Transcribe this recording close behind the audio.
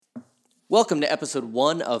Welcome to episode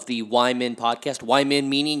 1 of the Why Men podcast. Why Men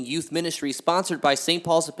meaning youth ministry, sponsored by St.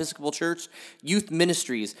 Paul's Episcopal Church Youth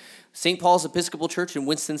Ministries. St. Paul's Episcopal Church in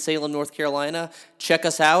Winston-Salem, North Carolina. Check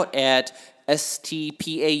us out at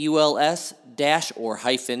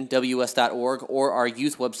stpauls-ws.org or our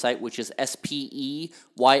youth website, which is speyouth.org,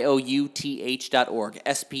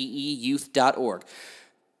 speyouth.org.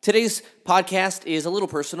 Today's podcast is a little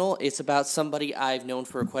personal. It's about somebody I've known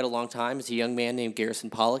for quite a long time. It's a young man named Garrison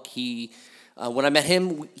Pollock. When I met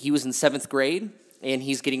him, he was in 7th grade, and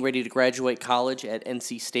he's getting ready to graduate college at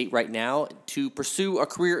NC State right now to pursue a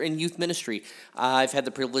career in youth ministry. I've had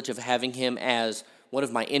the privilege of having him as one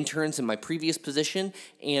of my interns in my previous position,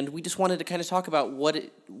 and we just wanted to kind of talk about what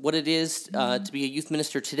it is to be a youth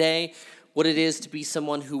minister today, what it is to be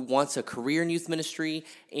someone who wants a career in youth ministry,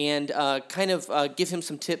 and give him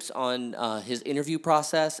some tips on his interview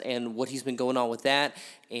process and what he's been going on with that,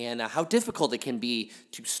 and how difficult it can be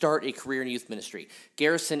to start a career in youth ministry.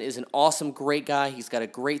 Garrison is an awesome, great guy. He's got a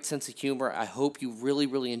great sense of humor. I hope you really,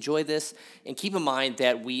 really enjoy this. And keep in mind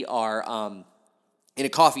that we are in a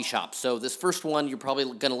coffee shop. So this first one you're probably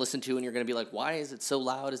going to listen to and you're going to be like, why is it so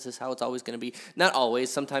loud? Is this how it's always going to be? Not always.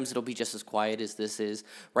 Sometimes it'll be just as quiet as this is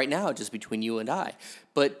right now, just between you and I.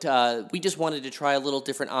 But we just wanted to try a little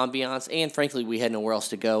different ambiance, and frankly, we had nowhere else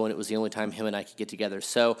to go, and it was the only time him and I could get together.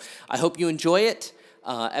 So I hope you enjoy it.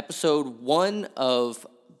 Episode 1 of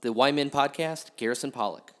the Why Men podcast, Garrison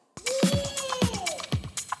Pollock.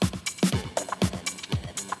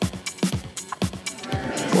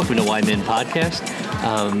 Welcome to Why Men podcast.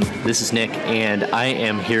 This is Nick, and I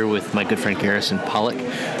am here with my good friend Garrison Pollock,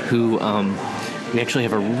 who we actually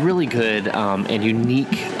have a really good and unique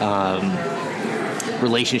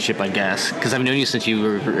relationship, I guess, because I've known you since you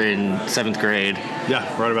were in 7th grade.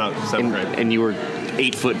 Yeah, right about 7th grade. And you were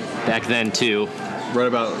 8 foot back then, too.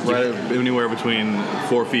 Right anywhere between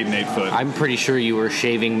 4 feet and 8 foot. I'm pretty sure you were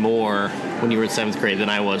shaving more when you were in 7th grade than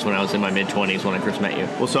I was when I was in my mid-20s when I first met you.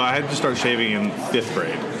 Well, so I had to start shaving in 5th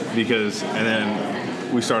grade and then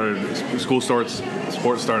sports started in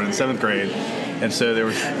 7th grade, and so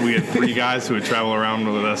we had 3 guys who would travel around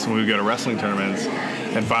with us when we would go to wrestling tournaments,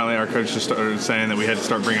 and finally our coach just started saying that we had to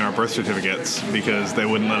start bringing our birth certificates because they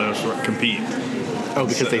wouldn't let us compete. Oh,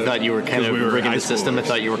 because they thought you were kind of rigging the system. They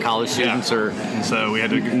thought you were college students or so we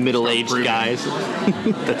had to middle-aged guys.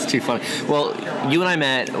 That's too funny. Well, you and I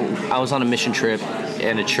met. I was on a mission trip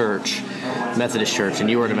in a church, Methodist church, and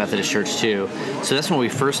you were at a Methodist church too. So that's when we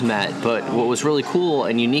first met. But what was really cool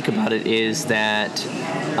and unique about it is that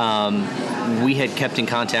we had kept in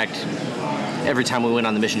contact. Every time we went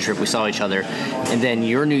on the mission trip, we saw each other. And then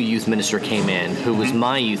your new youth minister came in, who was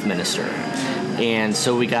my youth minister. And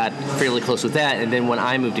so we got fairly close with that. And then when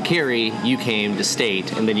I moved to Cary, you came to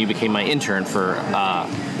State, and then you became my intern for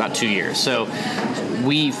about 2 years. So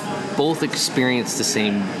we've both experienced the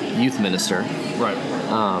same youth minister. Right.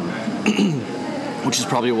 Which is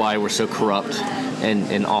probably why we're so corrupt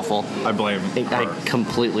and awful. I blame her. I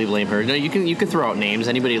completely blame her. No, you can throw out names.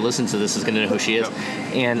 Anybody who listens to this is going to know who she is.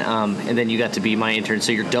 Yep. And then you got to be my intern,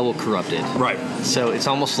 so you're double corrupted. Right. So it's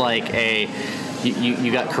almost like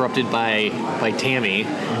you got corrupted by Tammy,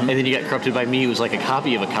 and then you got corrupted by me, who's like a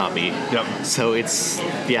copy of a copy. Yep. So it's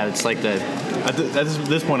like the... At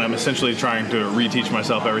this point, I'm essentially trying to reteach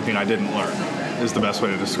myself everything I didn't learn, is the best way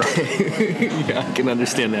to describe it. Yeah, I can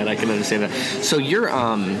understand that. So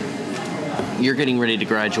you're getting ready to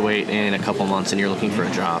graduate in a couple months, and you're looking for a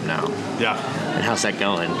job now. Yeah. And how's that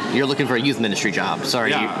going? You're looking for a youth ministry job. Sorry.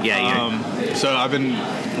 Yeah. So I've been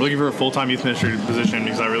looking for a full-time youth ministry position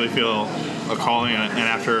because I really feel a calling, and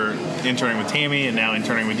after interning with Tammy and now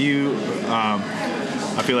interning with you,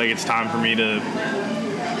 I feel like it's time for me to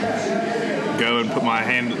go and put my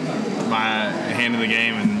hand in the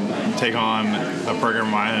game and take on a program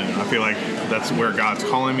of my own. I feel like that's where God's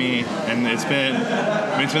calling me, and it's been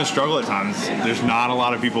a struggle at times. There's not a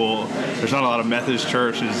lot of Methodist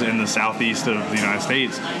churches in the southeast of the United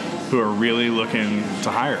States who are really looking to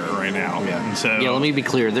hire right now. Yeah. And so, let me be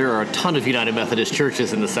clear. There are a ton of United Methodist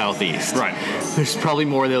churches in the southeast. Right. There's probably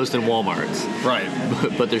more of those than Walmart's. Right.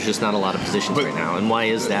 But there's just not a lot of positions right now. And why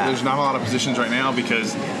is that? There's not a lot of positions right now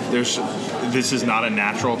because this is not a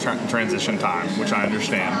natural transition time, which I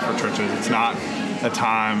understand for churches. It's not a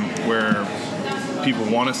time where people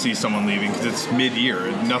want to see someone leaving because it's mid-year.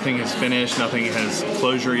 Nothing is finished. Nothing has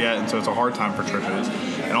closure yet. And so it's a hard time for churches.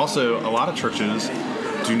 And also, a lot of churches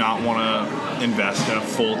do not want to invest in a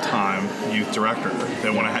full-time youth director.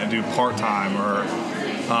 They want to do part-time or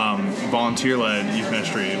volunteer-led youth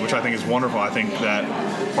ministry, which I think is wonderful. I think that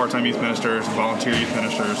part-time youth ministers and volunteer youth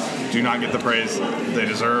ministers do not get the praise they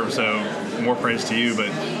deserve, so more praise to you.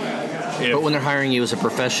 But But when they're hiring you as a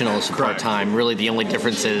professional, as a part-time, really the only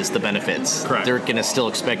difference is the benefits. Correct. They're going to still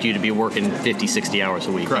expect you to be working 50, 60 hours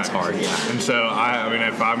a week. Correct. That's hard, yeah. And so, I mean,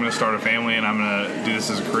 if I'm going to start a family and I'm going to do this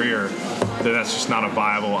as a career, then that's just not a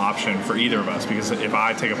viable option for either of us. Because if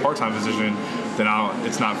I take a part-time position, then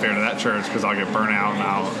it's not fair to that church because I'll get burnt out and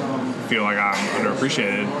I'll feel like I'm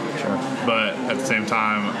underappreciated. Sure. But at the same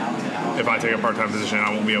time, if I take a part-time position, I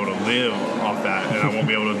won't be able to live off that, and I won't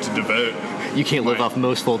be able to devote. You can't live off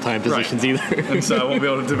most full-time positions either. And so I won't be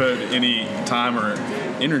able to devote any time or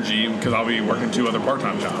energy because I'll be working 2 other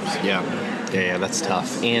part-time jobs. Yeah, that's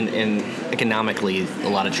tough. And economically, a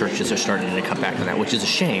lot of churches are starting to cut back on that, which is a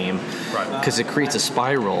shame. Right. Because it creates a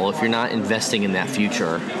spiral. If you're not investing in that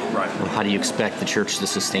future, right. How do you expect the church to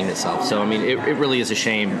sustain itself? So, I mean, it really is a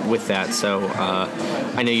shame with that. So,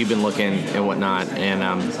 I know you've been looking and whatnot, and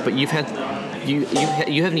but you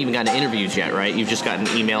haven't even gotten interviews yet, right? You've just gotten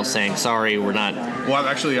emails saying, sorry, we're not. Well, I've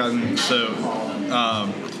actually gotten, since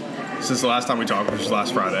the last time we talked, which was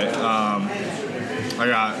last Friday,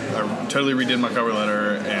 I totally redid my cover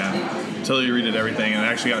letter and totally redid everything, and I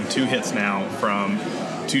actually gotten 2 hits now from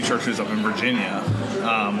 2 churches up in Virginia,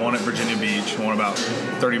 one at Virginia Beach, one about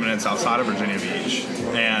 30 minutes outside of Virginia Beach,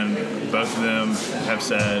 and both of them have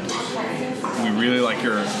said, we really like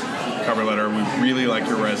your cover letter, we really like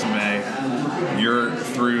your resume, you're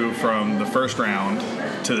through from the first round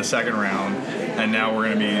to the second round, and now we're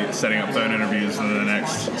going to be setting up phone interviews in the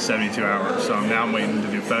next 72 hours. So I'm waiting to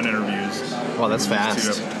do phone interviews. Well, that's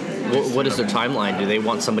fast. What is their timeline? Do they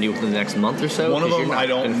want somebody within the next month or so? One of them I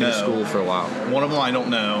don't know. School for a while. One of them I don't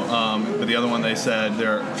know, but the other one they said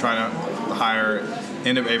they're trying to hire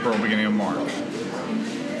end of April, beginning of March.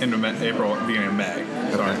 End of April, beginning of May.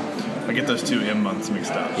 Sorry. I get those 2 M months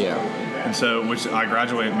mixed up. Yeah. And so, which I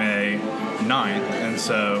graduate May 9th, and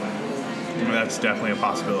so that's definitely a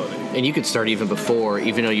possibility. And you could start even before,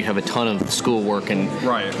 even though you have a ton of schoolwork and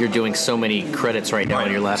you're doing so many credits right now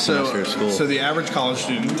in your last semester of school. So the average college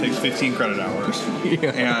student takes 15 credit hours,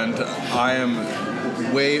 and I am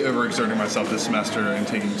way overexerting myself this semester and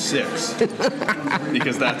taking 6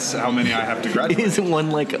 because that's how many I have to graduate. Isn't one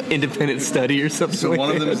like independent study or something? So one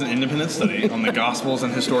of them is an independent study on the Gospels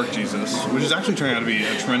and historic Jesus, which is actually turning out to be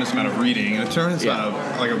a tremendous amount of reading and a tremendous amount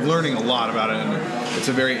of I'm learning a lot about it, and it's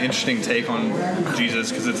a very interesting take on Jesus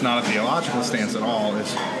because it's not a theological stance at all.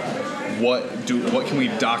 It's what can we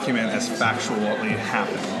document as factually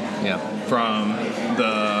happening? Yeah. From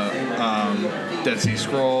the Dead Sea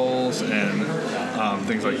Scrolls and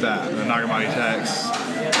things like that, the Nag Hammadi texts.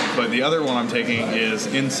 But the other one I'm taking is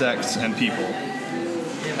Insects and People,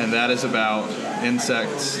 and that is about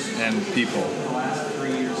insects and people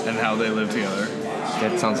and how they live together.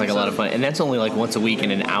 That sounds like a lot of fun, and that's only like once a week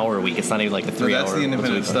and an hour a week. It's not even like a 3 hour. That's the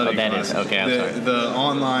independent study. Oh, that is okay. I'm sorry. The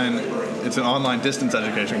online, it's an online distance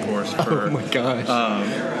education course for. Oh my gosh.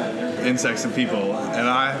 Insects and people, and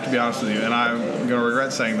I have to be honest with you, and I'm going to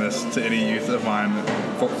regret saying this to any youth of mine,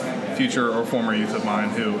 future or former youth of mine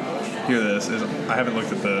who hear this, is I haven't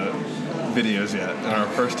looked at the videos yet, and our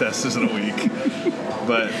first test is in a week,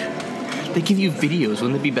 but... They give you videos,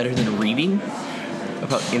 wouldn't it be better than reading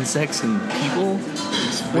about insects and people?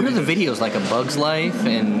 What are the videos, like A Bug's Life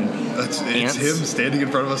and it's ants? Him standing in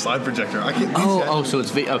front of a slide projector. I can't. So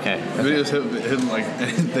it's okay. Videos him like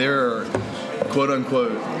they're quote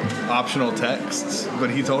unquote optional texts, but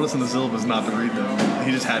he told us in the syllabus not to read them.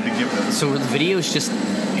 He just had to give them. So were the videos just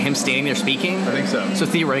him standing there speaking? I think so. So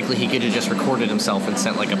theoretically, he could have just recorded himself and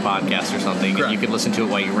sent like a podcast or something, Correct. and you could listen to it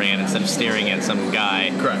while you ran instead of staring at some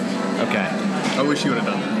guy. Correct. Okay. I wish you would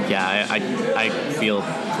have done that. Yeah, I feel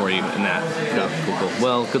for you in that. Yeah. Cool.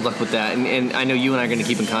 Well, good luck with that. And I know you and I are going to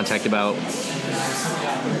keep in contact about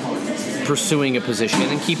pursuing a position.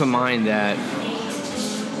 And keep in mind that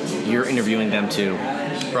you're interviewing them too.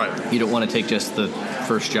 Right. You don't want to take just the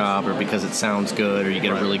first job or because it sounds good or you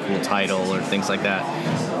get a really cool title or things like that.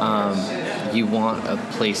 You want a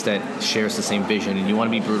place that shares the same vision, and you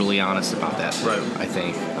want to be brutally honest about that. Right. I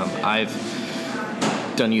think. I've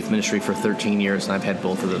done youth ministry for 13 years, and I've had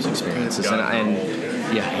both of those experiences. And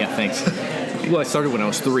yeah, thanks. Well, I started when I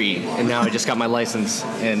was 3, and now I just got my license,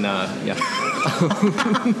 and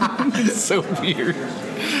it's so weird.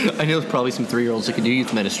 I know there's probably some 3-year-olds that can do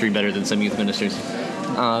youth ministry better than some youth ministers.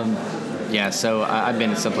 So I've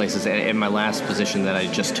been in some places. In my last position that I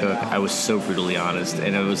just took, I was so brutally honest,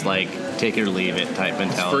 and it was like take it or leave it type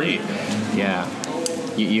mentality. It's free. Yeah.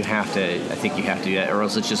 You have to. I think you have to do that, or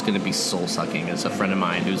else it's just going to be soul sucking. As a friend of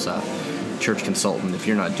mine who's a church consultant, if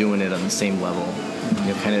you're not doing it on the same level,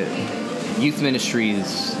 kind of youth ministry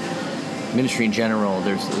in general.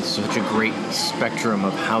 There's such a great spectrum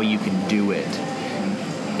of how you can do it,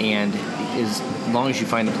 and as long as you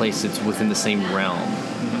find a place that's within the same realm,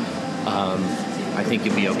 I think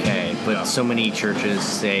you'll be okay. But so many churches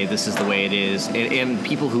say this is the way it is, and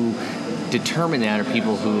people who determine that are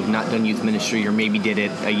people who have not done youth ministry or maybe did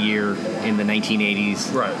it a year in the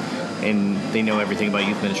 1980s. Right. And they know everything about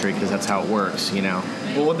youth ministry because that's how it works, you know.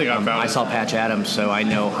 Well, one thing I found I saw Patch Adams, so I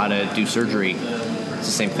know how to do surgery. It's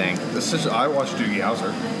the same thing. I watched Doogie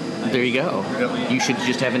Howser. There you go. Yep. You should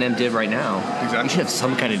just have an MDiv right now. Exactly. You should have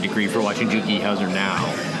some kind of degree for watching Doogie Howser now.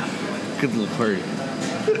 Good little word.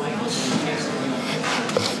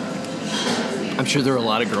 I'm sure there are a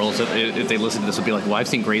lot of girls that, if they listen to this, will be like, well, I've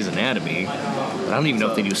seen Grey's Anatomy, but I don't even know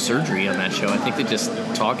if they do surgery on that show. I think they just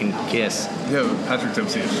talk and kiss. Yeah, Patrick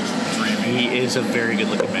Dempsey is just dreamy. He is a very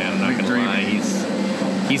good-looking man, I'm not going to lie.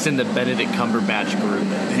 He's in the Benedict Cumberbatch group.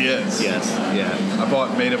 He is. Yes, yeah. I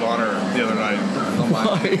bought Maid of Honor the other night.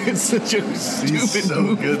 It's such a stupid He's so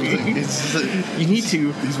movie. good. You need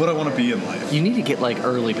to... He's what I want to be in life. You need to get, like,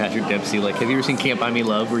 early Patrick Dempsey. Like, have you ever seen Can't Buy Me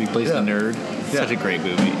Love, where he plays the nerd? Such a great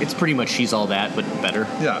movie. It's pretty much She's All That, but better.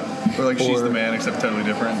 Yeah. Or, like, She's the Man, except totally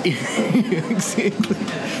different. Exactly.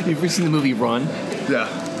 Have you ever seen the movie Run?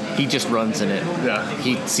 Yeah. He just runs in it. Yeah.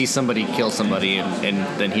 He sees somebody kill somebody, and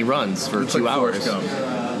then he runs for It's 2 like hours. Forrest Gump.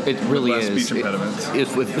 It really Less is. speech impediments.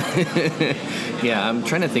 It's with yeah, I'm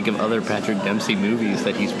trying to think of other Patrick Dempsey movies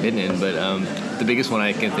that he's been in, but the biggest one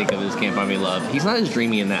I can think of is Can't Buy Me Love. He's not as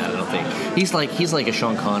dreamy in that, I don't think. He's like a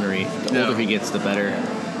Sean Connery. The older he gets, the better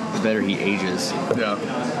he ages. Yeah.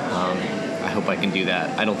 I hope I can do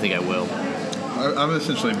that. I don't think I will. I'm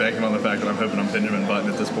essentially banking on the fact that I'm hoping I'm Benjamin Button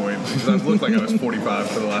at this point, because I've looked like I was 45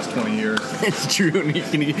 for the last 20 years. It's true.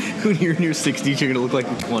 When you're in your 60s, you're going to look like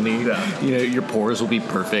you're 20. Yeah. You know, your pores will be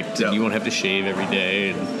perfect, and you won't have to shave every day.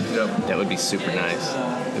 And that would be super nice.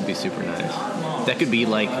 It would be super nice. That could be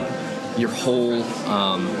like your whole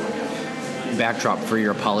backdrop for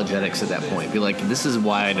your apologetics at that point. Be like, this is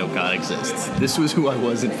why I know God exists. This was who I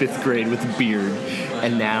was in 5th grade with a beard,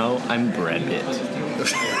 and now I'm Brad Pitt.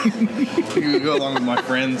 You go along with my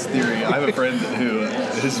friend's theory. I have a friend who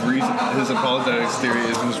his apologetics theory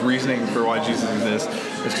is his reasoning for why Jesus exists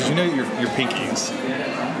is because you know your pinkies.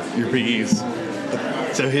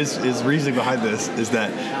 So his reasoning behind this is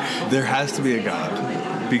that there has to be a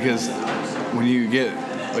God, because when you get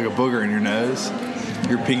like a booger in your nose,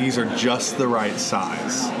 your pinkies are just the right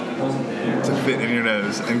size to fit in your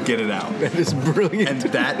nose and get it out. That is brilliant. And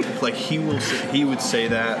that, like, he would say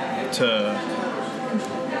that to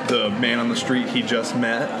the man on the street he just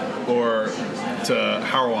met, or to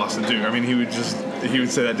Howard Watson too. I mean, he would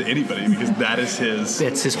say that to anybody, because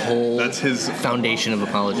that's his foundation of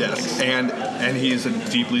apologetics. Yes, and he is a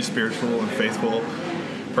deeply spiritual and faithful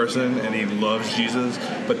person, and he loves Jesus,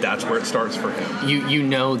 but that's where it starts for him. You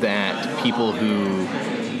know that people who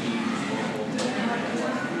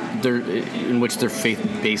in which their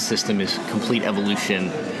faith-based system is complete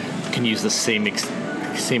evolution can use the same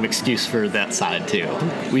excuse for that side too.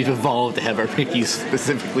 We've evolved to have our pinkies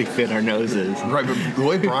specifically fit our noses. Right, but the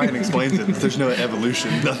way Brian explains it, there's no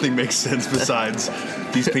evolution. Nothing makes sense besides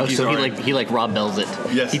these pinkies. So he like Rob Bells it.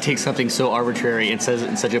 Yes. He takes something so arbitrary and says it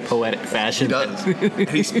in such a poetic fashion. He does. And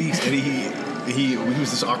he speaks, and he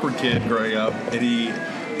was this awkward kid growing up, and he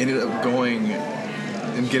ended up going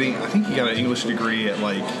and getting, I think he got an English degree at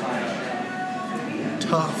like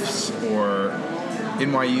Tufts or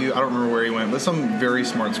NYU, I don't remember where he went, but some very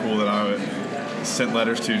smart school that I sent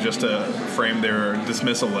letters to just to frame their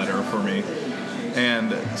dismissal letter for me.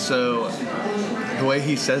 And so the way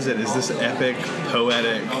he says it is this epic,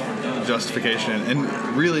 poetic justification. And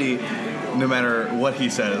really, no matter what he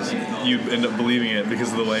says, you end up believing it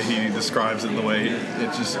because of the way he describes it, and the way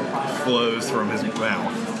it just flows from his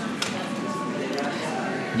mouth.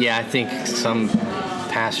 Yeah, I think some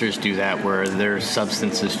pastors do that, where their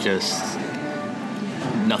substance is just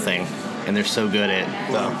nothing, and they're so good at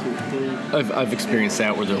I've experienced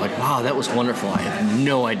that, where they're like, wow, that was wonderful, I have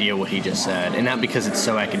no idea what he just said. And not because it's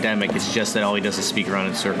so academic, it's just that all he does is speak around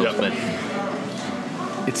in circles. But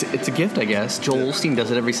it's a gift, I guess. Joel Osteen does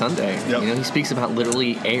it every Sunday. You know, he speaks about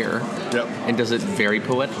literally air and does it very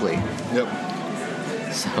poetically.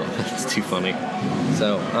 So that's too funny.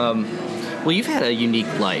 So well, you've had a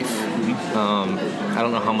unique life. I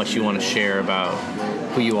don't know how much you want to share about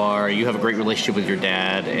who you are. You have a great relationship with your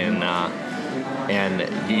dad, and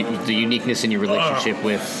the uniqueness in your relationship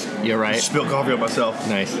with... You're right? Spilled coffee on myself.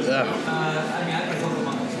 Nice.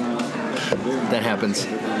 That happens.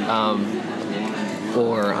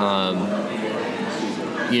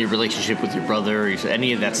 your relationship with your brother, or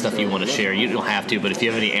any of that stuff you want to share. You don't have to, but if you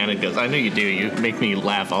have any anecdotes, I know you do. You make me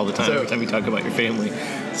laugh all the time every time you talk about your family.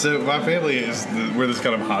 So my family we're this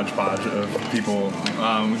kind of hodgepodge of people.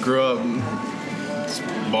 Grew up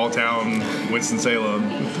small town, Winston-Salem.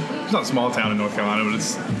 It's not a small town in North Carolina, but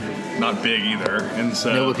it's not big either. And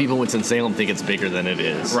so No, but people in Winston-Salem think it's bigger than it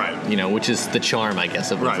is. Right. Which is the charm, I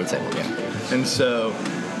guess, of Winston-Salem. Yeah. And so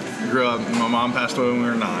grew up, my mom passed away when we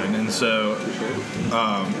were 9, and so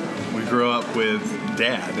we grew up with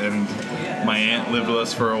Dad, and my aunt lived with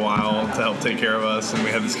us for a while to help take care of us, and we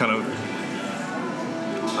had this kind of,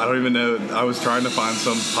 I don't even know, I was trying to find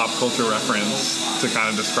some pop culture reference to kind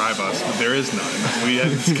of describe us, but there is none. We had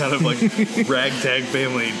this kind of like ragtag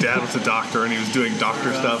family. Dad was a doctor, and he was doing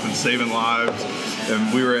doctor stuff and saving lives,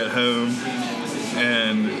 and we were at home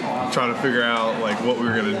and trying to figure out like what we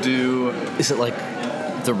were going to do. Is it like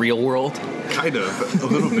the real world? Kind of, a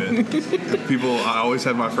little bit. People, I always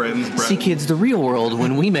had my friends. Brett. See, kids, the real world,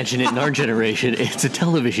 when we mention it in our generation, it's a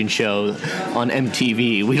television show on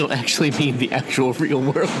MTV. We don't actually mean the actual real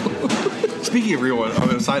world. Speaking of real world, on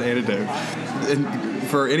a side anecdote, and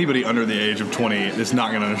for anybody under the age of 20 is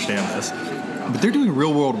not going to understand this, but they're doing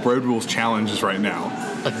real world road rules challenges right now.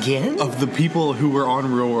 Again? Of the people who were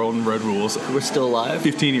on Real World and Road Rules. We're still alive?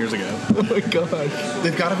 15 years ago. Oh my god.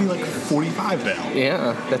 They've got to be like 45 now.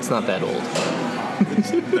 Yeah, that's not that old.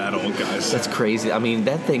 It's that old, guys. That's crazy. I mean,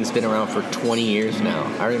 that thing's been around for 20 years now.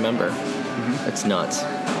 I remember. That's nuts.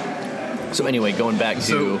 So anyway, going back to...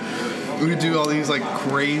 So we would do all these like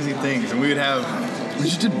crazy things, and we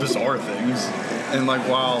just did bizarre things. And like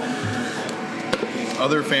while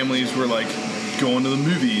other families were like going to the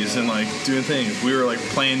movies and like doing things, we were like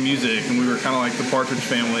playing music, and we were kind of like the Partridge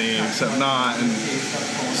Family, except not. And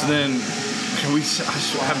so then we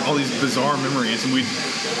have all these bizarre memories, and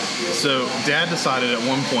so Dad decided at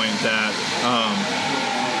one point that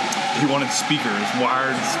he wanted speakers,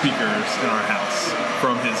 wired speakers in our house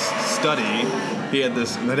from his study.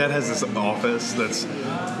 My dad has this office that's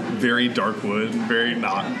very dark wood, very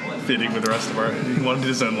not fitting with the rest of he wanted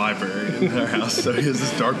his own library in our house, so he has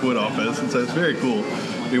this dark wood office, and so it's very cool.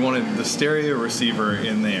 We wanted the stereo receiver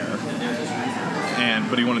in there,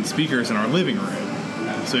 but he wanted speakers in our living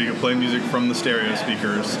room, so you could play music from the stereo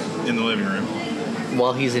speakers in the living room.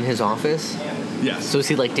 While he's in his office? Yes. So is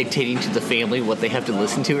he like dictating to the family what they have to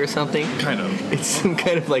listen to or something? Kind of. It's some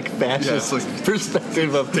kind of like fascist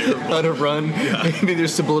perspective of how to run. Yeah. Maybe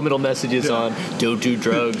there's subliminal messages on don't do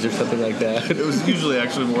drugs or something like that. It was usually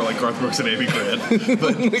actually more like Garth Brooks and Amy Grant.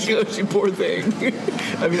 But oh my gosh, you poor thing.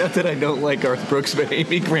 I mean, not that I don't like Garth Brooks, but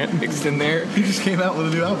Amy Grant mixed in there. He just came out with a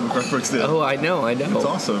new album, Garth Brooks did. Oh, I know. It's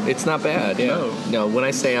awesome. It's not bad, yeah. No, when I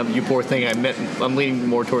say I'm you poor thing, I'm leaning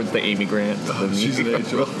more towards the Amy Grant. She's an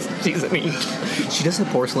angel. She's an angel. She does have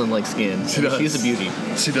porcelain-like skin. She does. She's a beauty.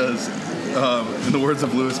 She does. In the words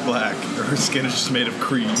of Lewis Black, her skin is just made of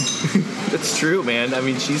cream. That's true, man. I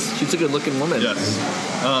mean, she's a good-looking woman. Yes.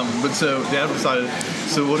 But so Dad decided.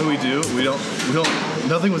 So what do? We don't.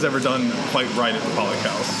 Nothing was ever done quite right at the Pollock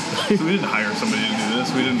house. So we didn't hire somebody to do this.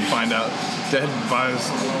 We didn't find out. Dad buys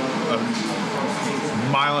a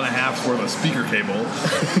mile and a half's worth of speaker cable.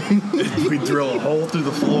 We drill a hole through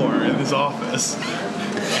the floor in his office,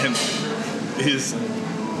 and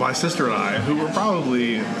my sister and I, who were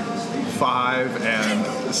probably 5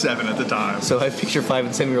 and 7 at the time. So I picture 5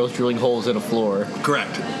 and 7-year-olds drilling holes in a floor.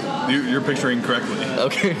 Correct. You're picturing correctly.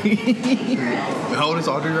 Okay. How old is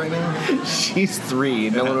Audrey right now? She's 3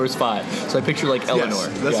 and Eleanor's 5. So I picture like Eleanor.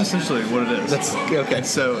 Yes, that's essentially what it is. That's okay. And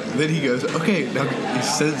so then he goes, okay, now he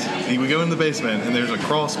says, we go in the basement and there's a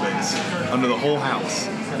crawl space under the whole house.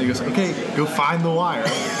 And he goes, okay, go find the wire.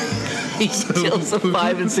 He tells a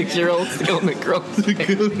 5 and 6-year-old to go in the crawl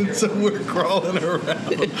space. So we're crawling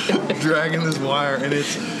around, dragging this wire, and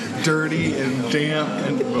it's dirty and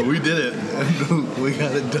damp, but we did it, and we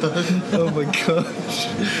got it done. Oh my gosh.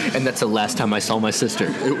 And that's the last time I saw my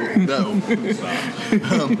sister. No.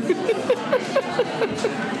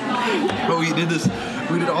 But we did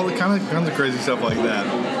all the kinds of crazy stuff like that.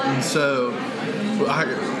 And so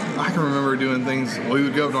I can remember doing things. We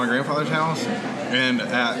would go up to my grandfather's house, and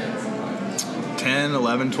at 10,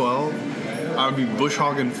 11, 12, I would be bush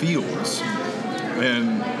hogging fields.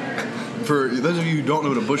 And for those of you who don't know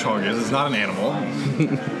what a bush hog is, it's not an animal.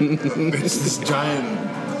 It's this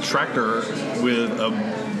giant tractor with a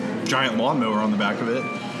giant lawnmower on the back of it.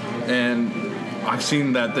 And I've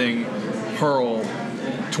seen that thing hurl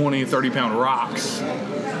 20, 30-pound rocks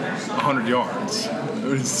 100 yards.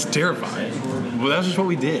 It's terrifying. But that's just what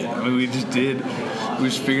we did. I mean, we just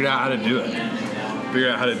figured out how to do it. Figured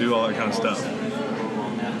out how to do all that kind of stuff.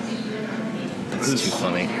 This is too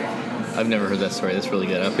funny. I've never heard that story. That's really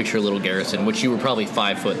good. I picture little Garrison, which you were probably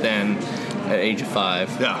 5 foot then, at age of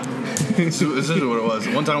 5. Yeah. So this is what it was.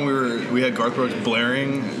 One time we had Garth Brooks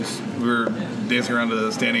blaring. We were dancing around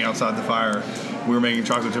to standing outside the fire. We were making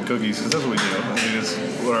chocolate chip cookies because that's what we do. I mean, it's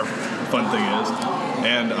what our fun thing is.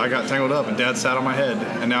 And I got tangled up, and Dad sat on my head,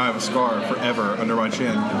 and now I have a scar forever under my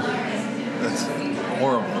chin. That's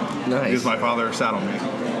horrible. Nice. Because my father sat on me.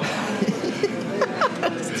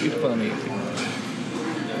 That's too funny.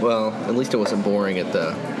 Well, at least it wasn't boring at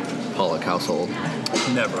the Pollock household.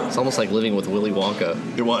 Never. It's almost like living with Willy Wonka.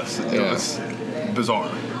 It was. It was bizarre.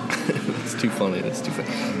 It's too funny. That's too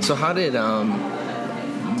funny. So how did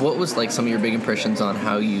what was like some of your big impressions on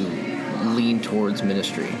how you lean towards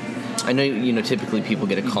ministry? I know typically people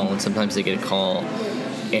get a call, and sometimes they get a call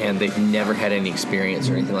and they've never had any experience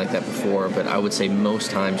or anything like that before. But I would say most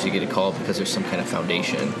times you get a call because there's some kind of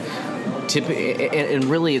foundation. And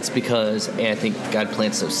really it's because, and I think God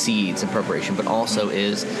plants those seeds in preparation, but also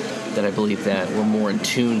is that I believe that we're more in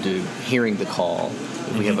tune to hearing the call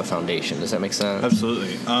if we have a foundation. Does that make sense?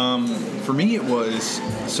 Absolutely. For me, it was,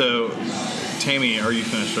 so Tammy, our youth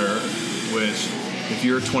minister, which if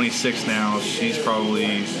you're 26 now, she's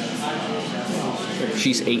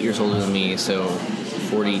 8 years older than me, so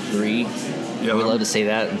 43. Yeah, Are we allowed to say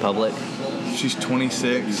that in public? She's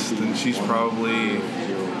 26, then she's probably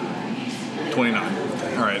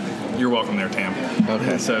 29. All right, you're welcome there, Tam.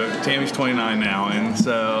 Okay. So Tammy's 29 now, and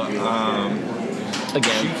so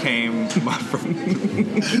again,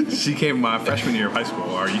 she came my freshman year of high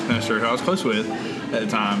school. Our youth minister, who I was close with at the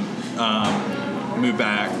time, moved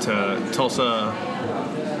back to Tulsa.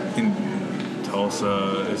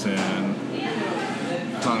 Tulsa is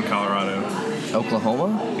it's not in Colorado.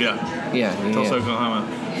 Oklahoma? Yeah. Yeah. Tulsa, Oklahoma.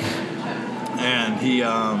 And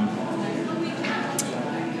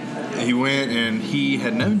he went, and he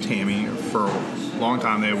had known Tammy for a long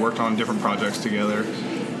time. They had worked on different projects together.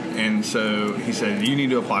 And so he said, you need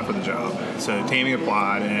to apply for the job. So Tammy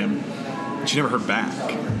applied, and she never heard back,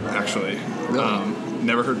 actually. Really?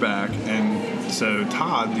 Never heard back. And so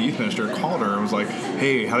Todd, the youth minister, called her and was like,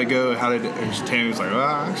 hey, how'd it go? And Tammy was like, well,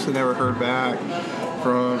 I actually never heard back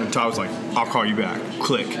from. And Todd was like, I'll call you back.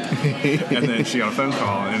 Click. And then she got a phone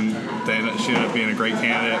call, and then she ended up being a great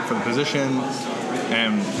candidate for the position.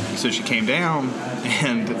 And so she came down,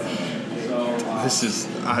 and this is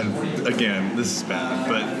bad,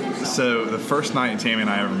 but so the first night Tammy and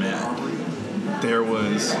I ever met, there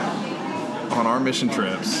was, on our mission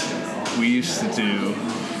trips, we used to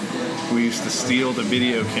steal the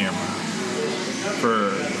video camera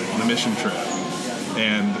for the mission trip,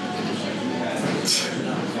 and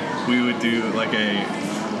we would do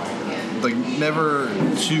never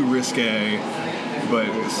too risque,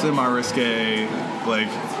 but semi-risque,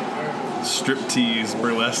 striptease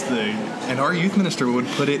burlesque thing, and our youth minister would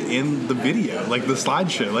put it in the video, the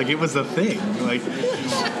slideshow, it was a thing.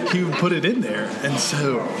 He would put it in there. And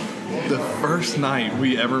so the first night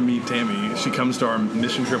we ever meet Tammy, she comes to our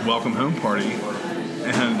mission trip welcome home party,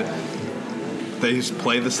 and they just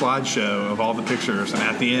play the slideshow of all the pictures, and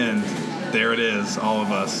at the end, there it is, all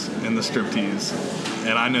of us in the striptease.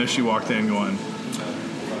 And I know she walked in going,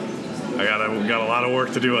 I got a lot of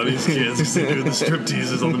work to do on these kids because they do the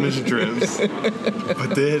stripteases on the mission trips.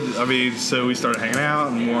 But then, so we started hanging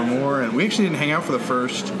out and more, and we actually didn't hang out for the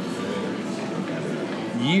first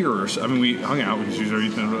year or so. We hung out because we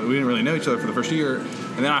didn't really know each other for the first year,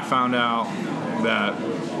 and then I found out that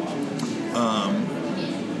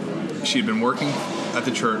she had been working at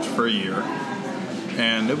the church for a year,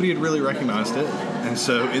 and nobody had really recognized it. And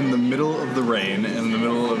so in the middle of the rain,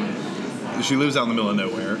 she lives out in the middle of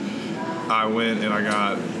nowhere, I went and I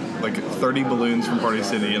got 30 balloons from Party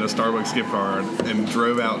City and a Starbucks gift card and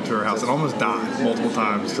drove out to her house and almost died multiple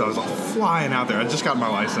times because I was flying out there. I just got my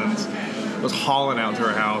license. I was hauling out to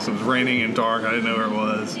her house. It was raining and dark. I didn't know where it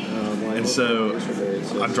was. And so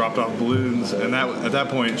I dropped off balloons, and at that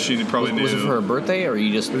point she probably knew. Was it for her birthday, or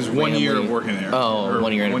you just It was 1 year of working there. Oh,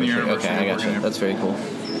 1 year anniversary. 1 year anniversary. Okay, I got you. That's very cool.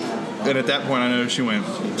 And at that point, I know she went,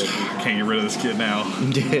 I can't get rid of this kid now.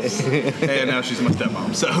 And now she's my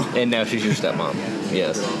stepmom. And now she's your stepmom.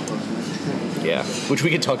 Yes. Yeah. Which we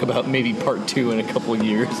could talk about maybe part 2 in a couple of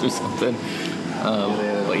years or something.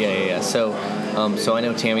 But yeah. So I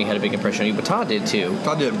know Tammy had a big impression on you, but Todd did too.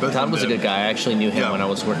 Todd was a good guy. I actually knew him when I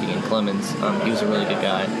was working in Clemens. He was a really good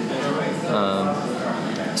guy.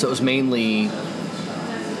 So it was mainly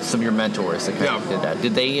some of your mentors that kind of did that.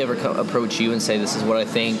 Did they ever approach you and say, this is what I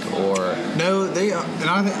think, or? No, they, and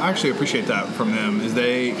I actually appreciate that from them, is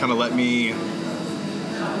they kind of let me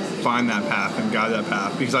find that path and guide that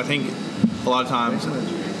path, because I think a lot of times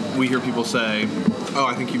we hear people say, oh,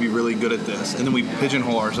 I think you'd be really good at this. And then we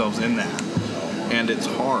pigeonhole ourselves in that. And it's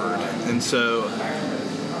hard. And so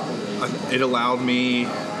it allowed me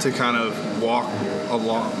to kind of walk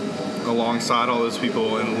alongside all those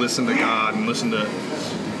people and listen to God and listen to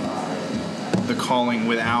the calling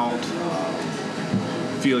without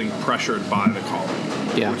feeling pressured by the calling.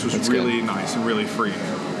 Yeah, which was really good. Nice and really freeing.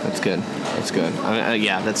 That's good. That's good.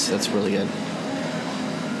 That's really good.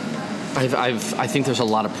 I think there's a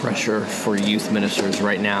lot of pressure for youth ministers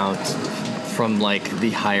right now from like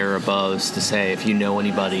the higher aboves to say if you know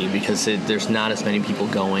anybody, because there's not as many people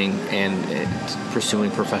going and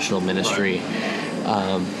pursuing professional ministry.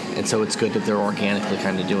 Right. And so it's good that they're organically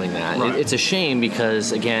kind of doing that. Right. It's a shame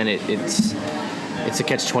because, again, it's a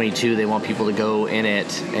catch-22. They want people to go in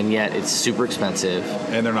it, and yet it's super expensive.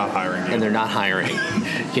 And they're not hiring.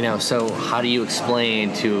 So how do you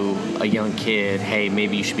explain to a young kid, hey,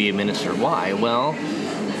 maybe you should be a minister? Why? Well,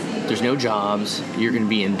 there's no jobs. You're going to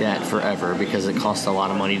be in debt forever because it costs a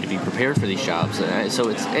lot of money to be prepared for these jobs. So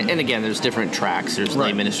and again, there's different tracks. There's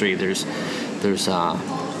lay ministry. There's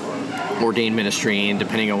ordained ministry, and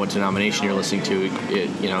depending on what denomination you're listening to,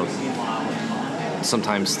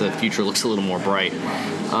 sometimes the future looks a little more bright.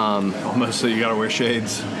 Mostly you got to wear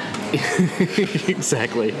shades.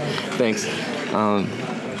 Exactly. Thanks.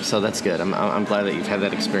 So that's good. I'm glad that you've had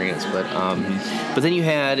that experience. But then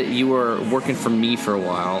you were working for me for a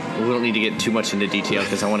while. We don't need to get too much into detail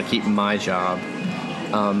because I want to keep my job.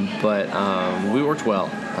 But we worked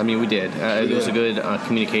well. I mean, we did. It was a good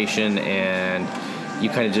communication, and you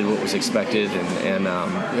kind of did what was expected, and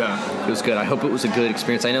it was good. I hope it was a good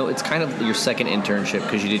experience. I know it's kind of your second internship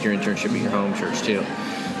because you did your internship at your home church too.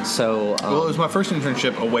 So it was my first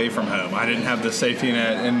internship away from home. I didn't have the safety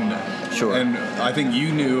net, and sure. And I think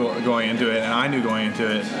you knew going into it, and I knew going into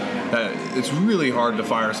it, that it's really hard to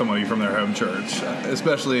fire somebody from their home church,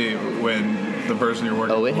 especially when the person you're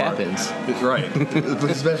working for. Oh, it happens. It's right,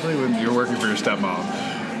 especially when you're working for your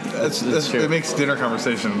stepmom. That's true. It makes dinner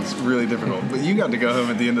conversations really difficult. But you got to go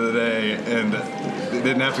home at the end of the day and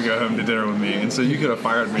didn't have to go home to dinner with me. And so you could have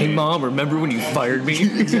fired me. Hey, Mom, remember when you fired me?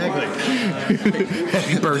 Exactly.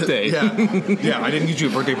 Happy birthday. Yeah, I didn't get you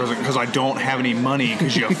a birthday present because I don't have any money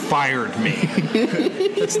because you fired me.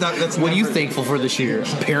 What are you thankful for this year? A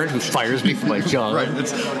parent who fires me for my job. Right.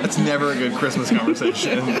 That's never a good Christmas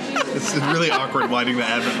conversation. It's really awkward lighting the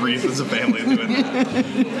Advent wreath as a family and doing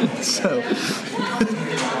that. So...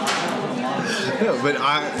 No, but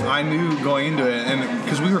I knew going into it, and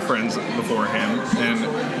because we were friends beforehand, and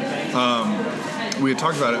we had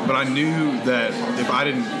talked about it, but I knew that if I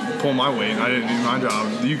didn't pull my weight and I didn't do my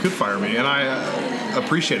job, you could fire me, and I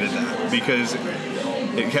appreciated that because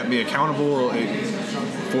it kept me accountable. It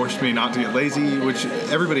forced me not to get lazy, which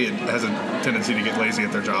everybody has a tendency to get lazy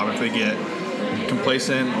at their job if they get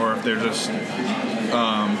complacent or if they're just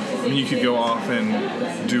you could go off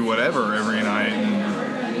and do whatever every night,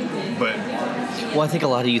 Well, I think a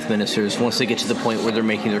lot of youth ministers, once they get to the point where they're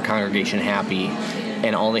making their congregation happy,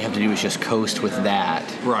 and all they have to do is just coast with that.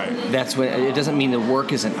 Right. That's when it doesn't mean the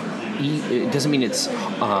work isn't. It doesn't mean it's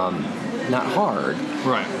not hard.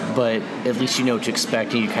 Right. But at least you know what to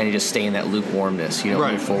expect, and you kind of just stay in that lukewarmness. You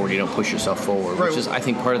don't move forward. You don't push yourself forward, which is, I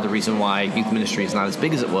think, part of the reason why youth ministry is not as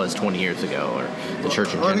big as it was 20 years ago, or the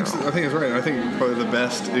church in general. I think it's right. I think probably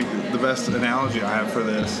the best analogy I have for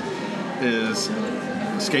this is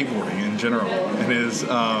skateboarding in general. It is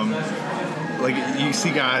like you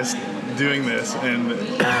see guys doing this, and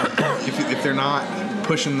if they're not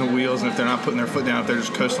pushing the wheels and if they're not putting their foot down, if they're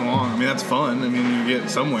just coasting along, I mean, that's fun. I mean, you get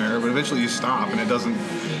somewhere, but eventually you stop and it doesn't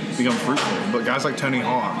become fruitful. But guys like Tony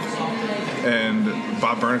Hawk and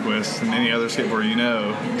Bob Burnquist and any other skateboarder you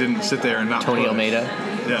know didn't sit there and not Tony push. Almeida?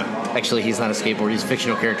 Yeah. Actually, he's not a skateboarder. He's a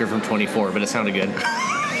fictional character from 24, but it sounded good.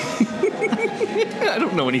 I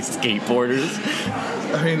don't know any skateboarders.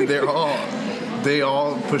 I mean, they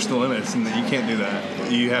all push the limits, and you can't do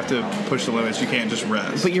that. You have to push the limits. You can't just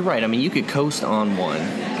rest. But you're right. I mean, you could coast on one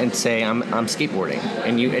and say I'm skateboarding,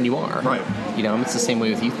 and you are. Right. You know, it's the same way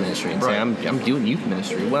with youth ministry, and say I'm doing youth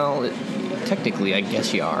ministry. Well, technically, I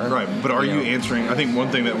guess you are. Right. But are you answering? I think one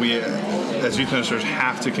thing that we, as youth ministers,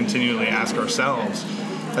 have to continually ask ourselves,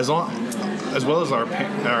 as well as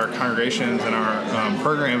our congregations and our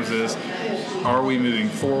programs, is: are we moving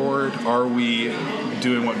forward? Are we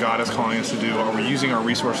doing what God is calling us to do? Are we using our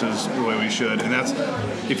resources the way we should? And that's,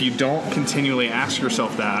 if you don't continually ask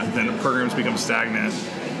yourself that, then the programs become stagnant,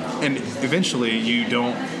 and eventually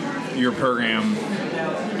your program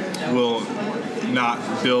will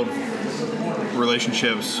not build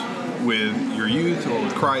relationships with your youth or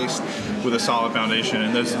with Christ with a solid foundation,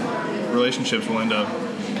 and those relationships will end up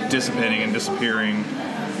dissipating and disappearing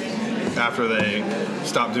after they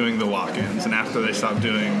stop doing the walk-ins and after they stop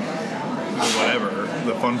doing whatever,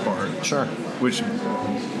 the fun part. Sure. Which...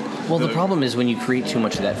 Well, the problem is when you create too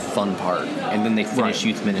much of that fun part, and then they finish Right.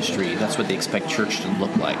 youth ministry. That's what they expect church to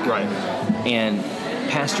look like. Right. And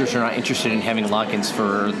pastors are not interested in having lock-ins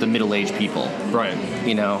for the middle-aged people. Right.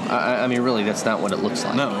 You know, I mean, really, that's not what it looks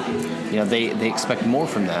like. No. You know, they expect more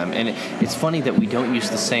from them, and it's funny that we don't use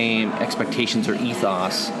the same expectations or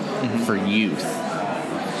ethos for youth.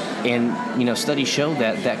 And, you know, studies show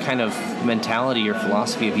that that kind of mentality or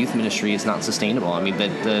philosophy of youth ministry is not sustainable. I mean,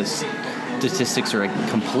 the statistics are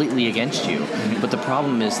completely against you. But the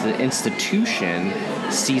problem is the institution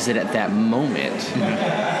sees it at that moment.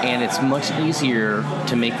 And it's much easier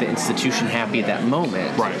to make the institution happy at that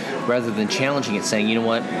moment rather than challenging it, saying, you know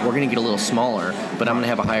what, we're going to get a little smaller, but I'm going to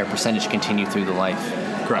have a higher percentage continue through the life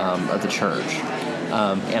of the church.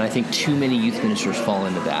 And I think too many youth ministers fall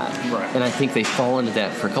into that. Right. And I think they fall into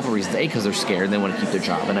that for a couple of reasons. A, because they're scared and they want to keep their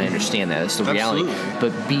job, and I understand that. It's the reality.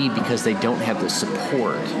 But B, because they don't have the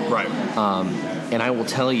support. Right. And I will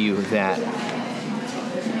tell you that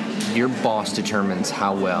your boss determines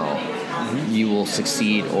how well you will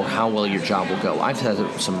succeed or how well your job will go. I've had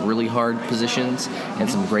some really hard positions and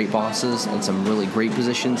some great bosses and some really great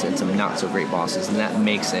positions and some not so great bosses, and that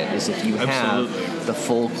makes it is if you have the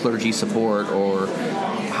full clergy support or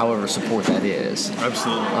however support that is.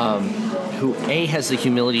 Absolutely. Who A, has the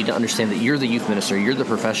humility to understand that you're the youth minister, you're the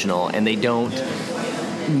professional, and they don't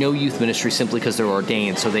know youth ministry simply because they're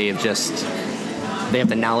ordained, so they have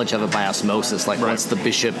the knowledge of it by osmosis. Like once the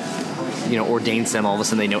bishop ordains them, all of a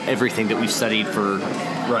sudden they know everything that we've studied for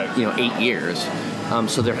 8 years.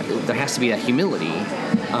 So there has to be that humility,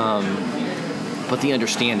 but the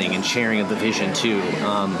understanding and sharing of the vision too.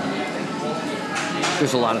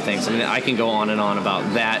 There's a lot of things. I mean, I can go on and on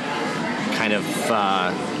about that kind of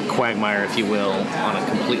quagmire, if you will, on a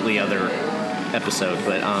completely other episode.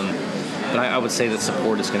 But I would say that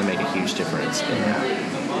support is going to make a huge difference.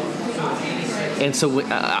 And so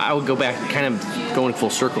I would go back, kind of going full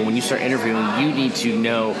circle. When you start interviewing, you need to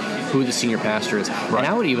know who the senior pastor is. Right. And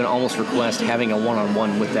I would even almost request having a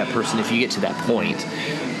one-on-one with that person if you get to that point,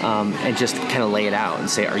 and just kind of lay it out and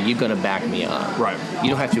say, are you going to back me up? Right. You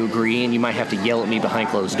don't have to agree, and you might have to yell at me behind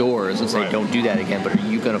closed doors and say, don't do that again, but are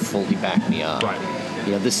you going to fully back me up? Right.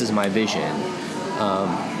 This is my vision.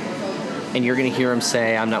 And you're going to hear them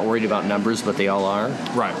say, I'm not worried about numbers, but they all are.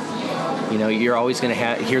 Right. You're always going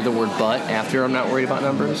to hear the word but after I'm not worried about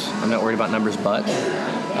numbers. I'm not worried about numbers, but.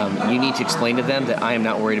 You need to explain to them that I am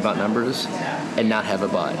not worried about numbers and not have a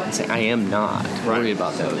but. And say, I am not worried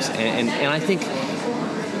about those. And I think,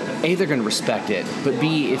 A, they're going to respect it. But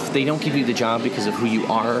B, if they don't give you the job because of who you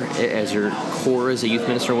are as your core as a youth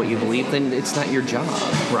minister, what you believe, then it's not your job.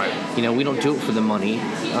 Right. We don't do it for the money,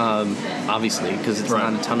 obviously, because it's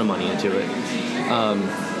not a ton of money into it.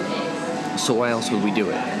 So why else would we do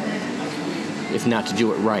it? If not to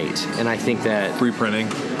do it right. And I think that... Free printing.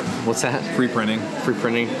 What's that? Free printing.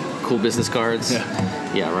 Cool business cards.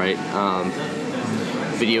 Yeah, right.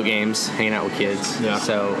 Video games, hanging out with kids. Yeah.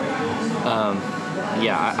 So,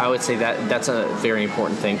 I would say that's a very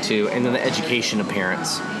important thing too. And then the education of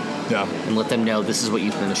parents. Yeah. And let them know this is what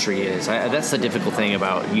youth ministry is. That's the difficult thing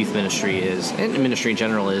about youth ministry and ministry in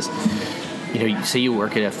general is, you say you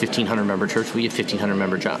work at a 1,500 member church. We have 1,500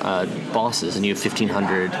 member bosses, and you have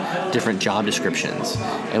 1,500 different job descriptions.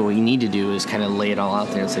 And what you need to do is kind of lay it all out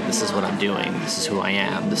there and say, this is what I'm doing. This is who I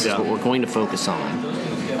am. This is what we're going to focus on.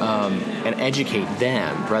 And educate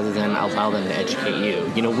them rather than allow them to educate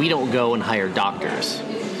you. We don't go and hire doctors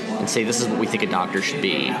and say, this is what we think a doctor should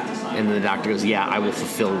be. And then the doctor goes, yeah, I will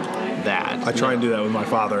fulfill that. I try and do that with my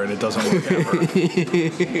father, and it doesn't work ever.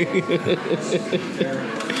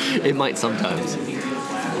 It might sometimes.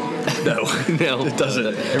 No, it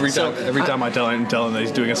doesn't. Every time I tell him that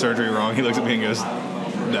he's doing a surgery wrong, he looks at me and goes,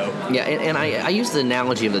 no. Yeah, and I use the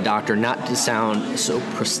analogy of the doctor not to sound so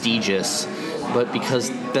prestigious, but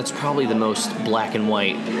because that's probably the most black and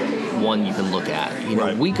white one you can look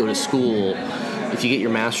at. We go to school. If you get your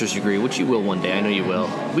master's degree, which you will one day, I know you will,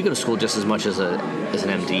 we go to school just as much as an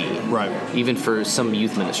MD. Right. Even for some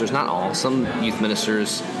youth ministers, not all. Some youth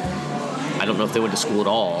ministers, I don't know if they went to school at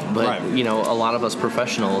all, but a lot of us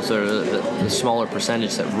professionals are the smaller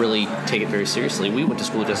percentage that really take it very seriously. We went to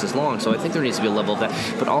school just as long, so I think there needs to be a level of that.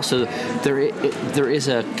 But also, there is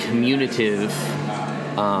a communicative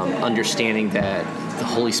understanding that the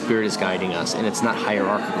Holy Spirit is guiding us, and it's not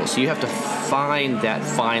hierarchical. So you have to find that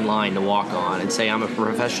fine line to walk on and say, I'm a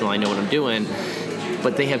professional, I know what I'm doing,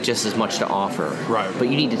 but they have just as much to offer. Right. But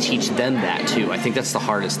you need to teach them that too. I think that's the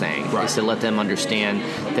hardest thing, is to let them understand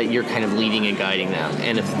that you're kind of leading and guiding them.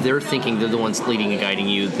 And if they're thinking they're the ones leading and guiding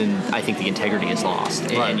you, then I think the integrity is lost,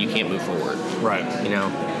 and you can't move forward. Right. You know?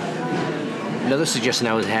 Another suggestion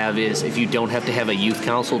I would have is if you don't have to have a youth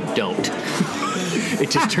council, don't. It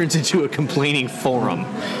just turns into a complaining forum.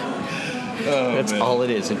 That's all it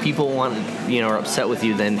is. And people are upset with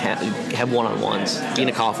you, then have one-on-ones. Be in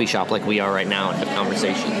a coffee shop like we are right now and have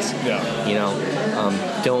conversations. Yeah.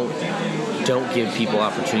 Don't give people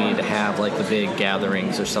opportunity to have like the big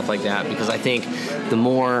gatherings or stuff like that, because I think the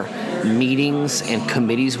more meetings and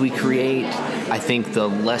committees we create, I think the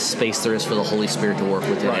less space there is for the Holy Spirit to work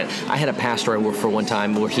within it. I had a pastor I worked for one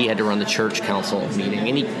time where he had to run the church council meeting,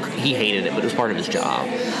 and he hated it, but it was part of his job.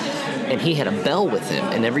 And he had a bell with him,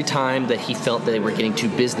 and every time that he felt that they were getting too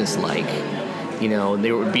businesslike,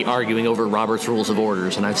 they would be arguing over Robert's Rules of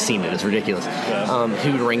Orders, and I've seen it, it's ridiculous. He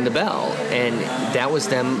would ring the bell, and that was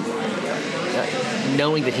them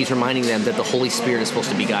knowing that he's reminding them that the Holy Spirit is supposed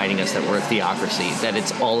to be guiding us, that we're a theocracy, that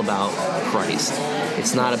it's all about Christ.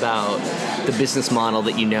 It's not about the business model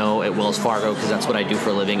that at Wells Fargo, because that's what I do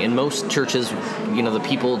for a living. And most churches, the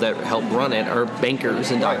people that help run it are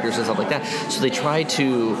bankers and doctors and stuff like that. So they try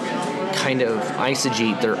to kind of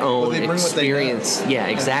eisegete their own experience. Yeah,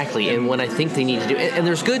 exactly. And what I think they need to do, and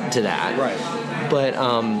there's good to that. Right. But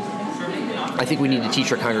I think we need to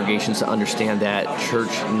teach our congregations to understand that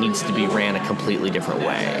church needs to be ran a completely different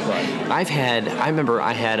way. Right. I remember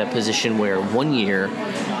I had a position where one year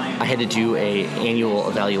I had to do a annual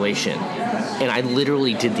evaluation, and I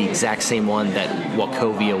literally did the exact same one that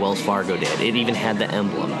Wachovia Wells Fargo did. It even had the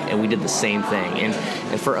emblem, and we did the same thing.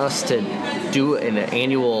 And for us to do an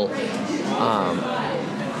annual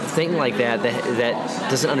thing like that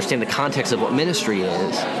doesn't understand the context of what ministry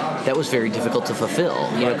is, that was very difficult to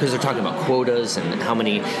fulfill, because they're talking about quotas and how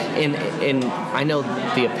many, and I know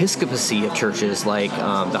the episcopacy of churches, like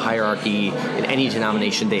the hierarchy in any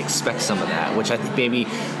denomination, they expect some of that, which I think maybe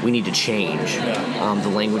we need to change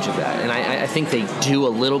the language of that. And I think they do a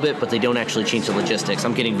little bit, but they don't actually change the logistics.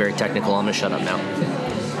 I'm getting very technical. I'm going to shut up now.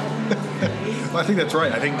 Well, I think that's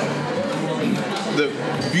right. I think the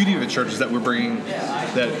beauty of a church is that we're bringing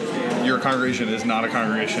that your congregation is not a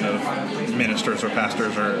congregation of ministers or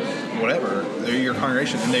pastors or whatever. They're your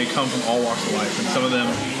congregation, and they come from all walks of life. And some of them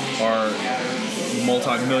are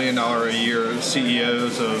multi-million-dollar-a-year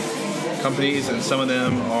CEOs of companies, and some of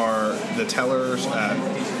them are the tellers at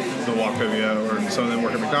the Wachovia, or some of them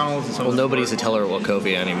work at McDonald's. And some nobody's a teller at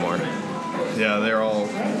Wachovia anymore. Yeah, they're all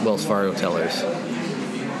Wells Fargo tellers.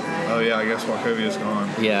 Oh yeah, I guess Wachovia's gone.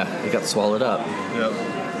 Yeah, it got swallowed up. Yep.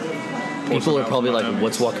 People are probably like,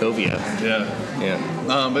 "What's Wachovia?" Yeah.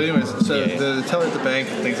 But anyways, so the teller at the bank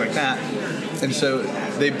and things like that, and so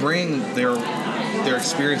they bring their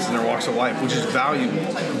experience and their walks of life, which is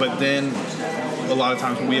valuable. But then a lot of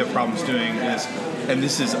times what we have problems doing is, and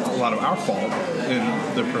this is a lot of our fault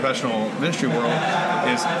in the professional ministry world,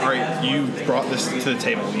 is all right, you brought this to the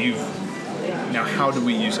table. Now how do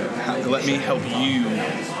we use it? Let me help you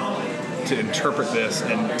to interpret this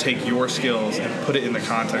and take your skills and put it in the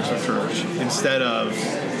context of church, instead of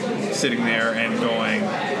sitting there and going,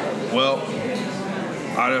 well,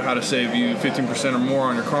 I know how to save you 15% or more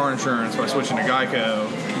on your car insurance by switching to Geico.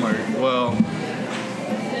 I'm like, well,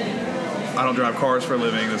 I don't drive cars for a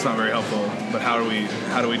living. That's not very helpful. But how do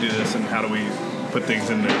we do this, and how do we put things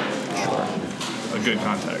into a good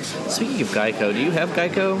context? Speaking of Geico, do you have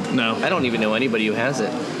Geico? No. I don't even know anybody who has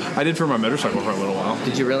it. I did for my motorcycle for a little while.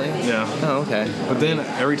 Did you really? Yeah. Oh, okay. But then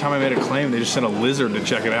every time I made a claim, they just sent a lizard to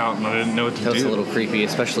check it out, and I didn't know what to do. That was a little creepy,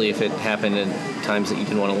 especially if it happened in times that you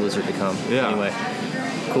didn't want a lizard to come. Yeah. Anyway,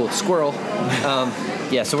 cool. Squirrel.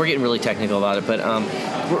 So we're getting really technical about it, but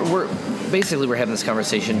we're having this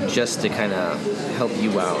conversation just to kind of help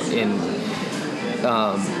you out in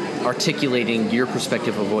articulating your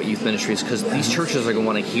perspective of what youth ministry is, because these churches are going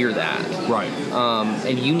to want to hear that. Right.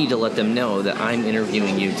 And you need to let them know that I'm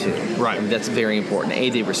interviewing you too. Right. And that's very important.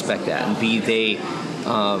 A, they respect that, and B, they,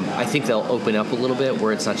 I think they'll open up a little bit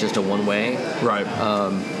where it's not just a one-way. Right.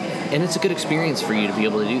 And it's a good experience for you to be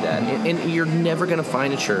able to do that. And you're never going to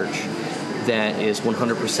find a church that is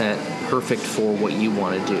 100% perfect for what you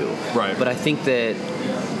want to do. Right. But I think that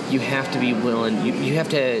you have to be willing, you have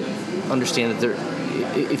to understand that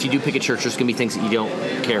if you do pick a church, there's going to be things that you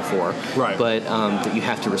don't care for. Right. But that you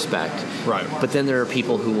have to respect. Right. But then there are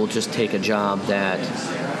people who will just take a job that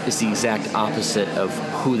is the exact opposite of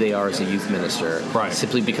who they are as a youth minister, Right.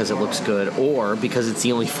 simply because it looks good or because it's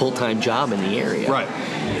the only full-time job in the area. Right.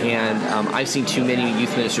 And I've seen too many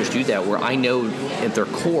youth ministers do that, where I know at their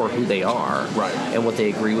core who they are, Right. and what they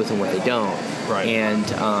agree with and what they don't, Right. and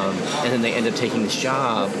then they end up taking this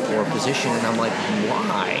job or position, and I'm like,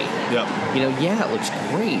 why? Yep. Yeah, it looks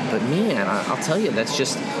great, but man, I'll tell you, that's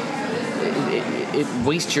just it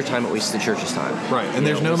wastes your time. It wastes the church's time. Right. And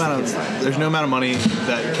there's no amount of money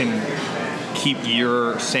that can keep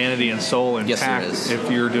your sanity and soul intact. Yes, there is.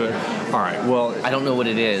 If you're doing. All right. Well, I don't know what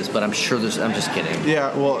it is, but I'm sure there's. I'm just kidding.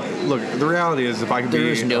 yeah. Well, look. The reality is, if I could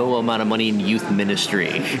There's no amount of money in youth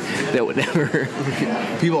ministry that would ever.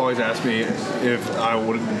 People always ask me if I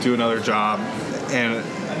would do another job, and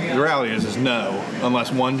the reality is no,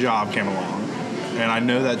 unless one job came along. And I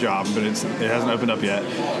know that job, but it hasn't opened up yet.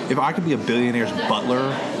 If I could be a billionaire's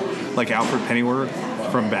butler, like Alfred Pennyworth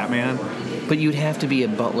from Batman. But you'd have to be a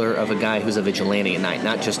butler of a guy who's a vigilante at night,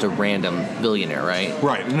 not just a random billionaire, right?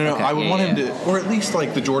 Right. No, Okay, I would want him yeah. to, or at least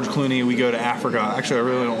like the George Clooney, we go to Africa. Actually, I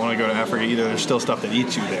really don't want to go to Africa either. There's still stuff that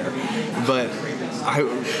eats you there. But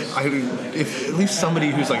if at least somebody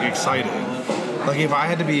who's like excited. Like if I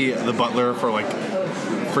had to be the butler for like,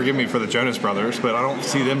 forgive me for the Jonas Brothers, but I don't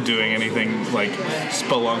see them doing anything like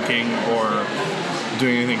spelunking or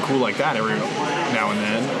doing anything cool like that every now and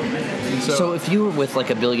then. And So if you were with like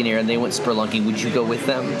a billionaire and they went spelunking, would you go with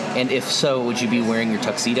them? And if so, would you be wearing your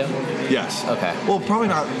tuxedo? yes. Okay. Well, probably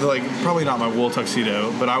not my wool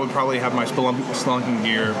tuxedo, but I would probably have my spelunking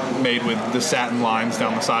gear made with the satin lines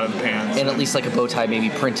down the side of the pants. And at least like a bow tie maybe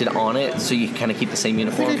printed on it, so you kind of keep the same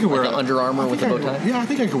uniform. I could wear like Under Armour with a bow tie. Yeah, I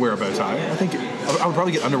think I could wear a bow tie. I think I would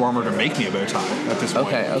probably get Under Armour to make me a bow tie at this point.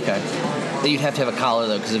 Okay. But you'd have to have a collar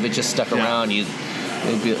though, because if it just stuck Yeah. around, it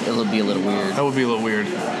would be a little weird. That would be a little weird.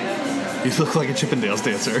 You look like a Chippendales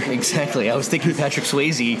dancer. Exactly. I was thinking Patrick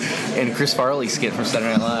Swayze and Chris Farley skit from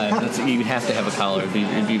Saturday Night Live. You'd have to have a collar.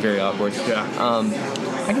 It'd be very awkward. Yeah.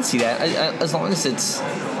 I can see that. As long as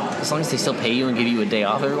they still pay you and give you a day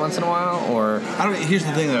off every once in a while, or I don't. Here's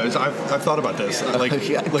the thing, though, is I've thought about this.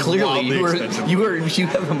 clearly you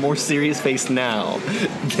have a more serious face now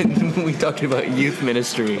than when we talked about youth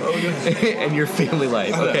ministry and your family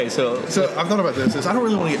life. Okay, so I've thought about this. Is I don't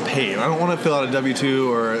really want to get paid. I don't want to fill out a W-2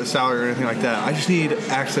 or a salary or anything like that. I just need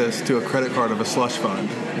access to a credit card of a slush fund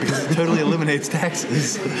because it totally eliminates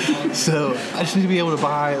taxes. So I just need to be able to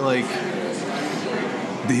buy like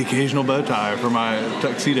the occasional bow tie for my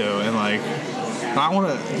tuxedo, and like I want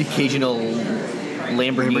to the occasional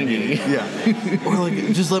Lamborghini. Yeah. Or like,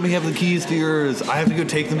 just let me have the keys to yours. I have to go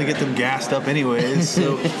take them to get them gassed up anyways.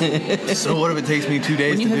 So what if it takes me 2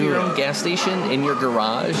 days When you to have do your it? own gas station in your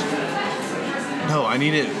garage, No, I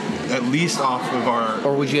need it at least off of our.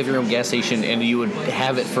 or would you have your own gas station and you would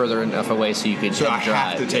have it further enough away so you could So I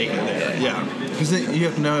drive? have to take it there. Yeah. Because you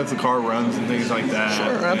have to know if the car runs and things like that.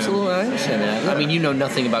 Sure, and- absolutely, I understand that. I mean, you know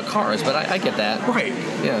nothing about cars, but I get that. Right.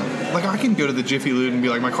 Yeah. Like I can go to the Jiffy Lube and be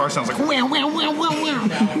like, my car sounds like wow, wow, wow, wow, wow.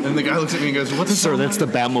 And the guy looks at me and goes, what's it sound like? the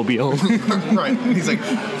Batmobile. Right. He's like,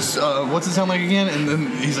 what's it sound like again? And then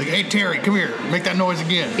he's like, hey, Terry, come here. Make that noise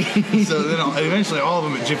again. So then eventually all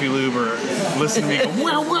of them at Jiffy Lube are listening to me go,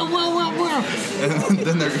 wow, wow, wow, wow, wow. And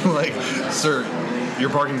then they're like, sir, your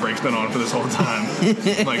parking brake's been on for this whole time.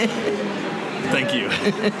 I'm like, thank you.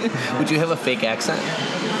 Would you have a fake accent?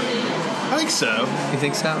 I think so. You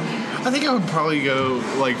think so? I think I would probably go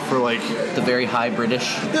for The very high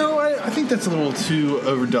British? no, I think that's a little too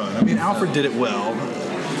overdone. I mean, Alfred did it well.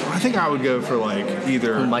 I think I would go for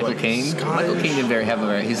either Michael Caine? Scottish. Michael Caine didn't very have a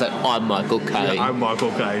very... He's like, I'm Michael Caine. Yeah, I'm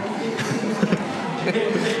Michael Caine.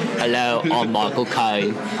 Hello, I'm Michael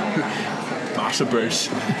Caine. Master Bruce.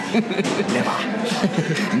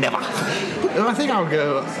 Never. I think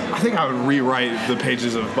I would rewrite the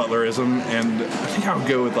pages of Butlerism, and I think I would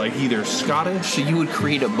go with either Scottish. So you would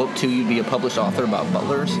create a book too? You'd be a published author about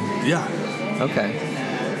butlers? Yeah. Okay.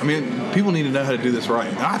 I mean, people need to know how to do this right.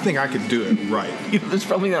 And I think I could do it right. There's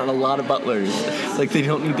probably not a lot of butlers. They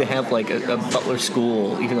don't need to have a butler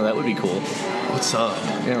school, even though that would be cool. What's up?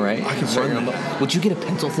 Yeah, right? I can learn that. Would you get a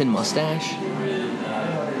pencil-thin mustache?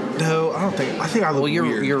 No, I don't think. I think I look weird.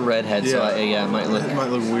 Well, you're redhead, so it might look... It might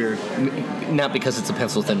look weird. Not because it's a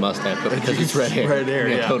pencil-thin mustache, but because it's red hair. Red hair,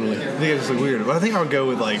 yeah. Totally. I think I just look weird. But I think I would go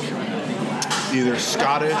with either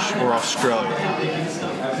Scottish or Australian.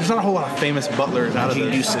 There's not a whole lot of famous butlers out of Can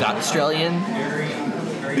you this. do Scott Australian?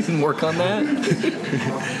 You can work on that?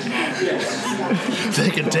 They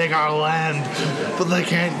can take our land, but they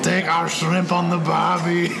can't take our shrimp on the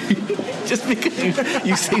barbie. Just because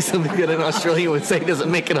you say something that an Australian would say doesn't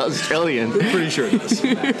make it Australian. Pretty sure it is.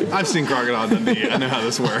 I've seen Crocodile Dundee. I know how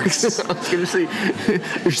this works. I was going to say,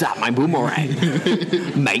 is that my boomerang,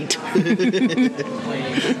 mate?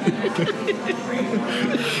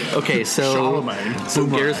 Okay, so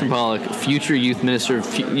Garrison Pollock, future youth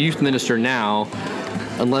minister now,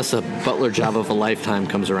 unless a Butler job of a lifetime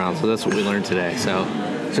comes around. So that's what we learned today. So,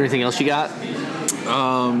 is there anything else you got?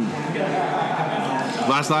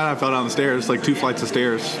 Last night I fell down the stairs, like 2 flights of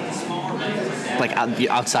stairs. Like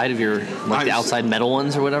outside of your, the outside metal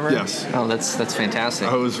ones or whatever? Yes. Oh, that's fantastic.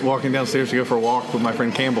 I was walking downstairs to go for a walk with my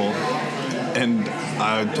friend Campbell, and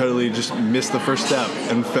I totally just missed the first step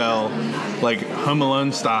and fell, like Home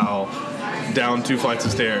Alone style, down 2 flights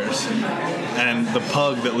of stairs. And the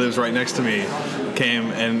pug that lives right next to me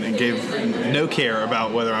came and gave no care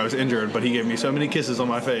about whether I was injured, but he gave me so many kisses on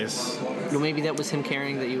my face. Well, maybe that was him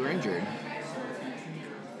caring that you were injured.